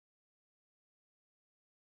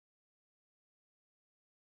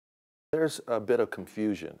There's a bit of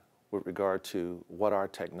confusion with regard to what our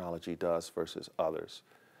technology does versus others.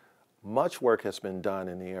 Much work has been done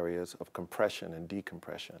in the areas of compression and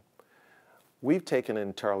decompression. We've taken an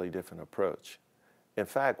entirely different approach. In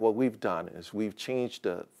fact, what we've done is we've changed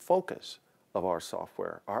the focus of our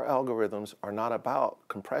software. Our algorithms are not about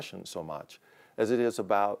compression so much as it is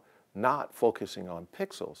about not focusing on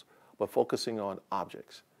pixels, but focusing on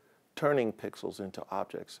objects, turning pixels into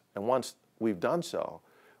objects. And once we've done so,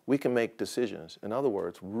 we can make decisions. In other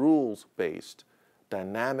words, rules-based,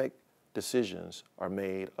 dynamic decisions are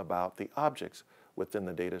made about the objects within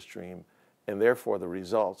the data stream, and therefore the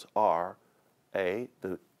results are A,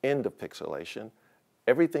 the end of pixelation.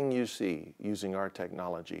 Everything you see using our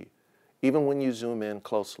technology, even when you zoom in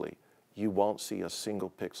closely, you won't see a single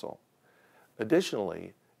pixel.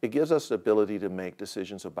 Additionally, it gives us the ability to make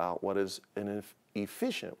decisions about what is an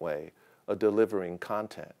efficient way of delivering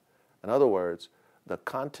content. In other words, the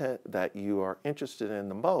content that you are interested in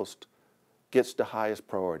the most gets the highest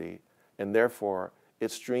priority, and therefore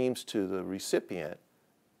it streams to the recipient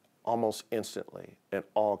almost instantly in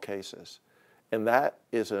all cases. And that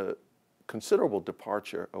is a considerable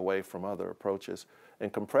departure away from other approaches,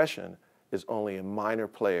 and compression is only a minor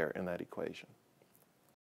player in that equation.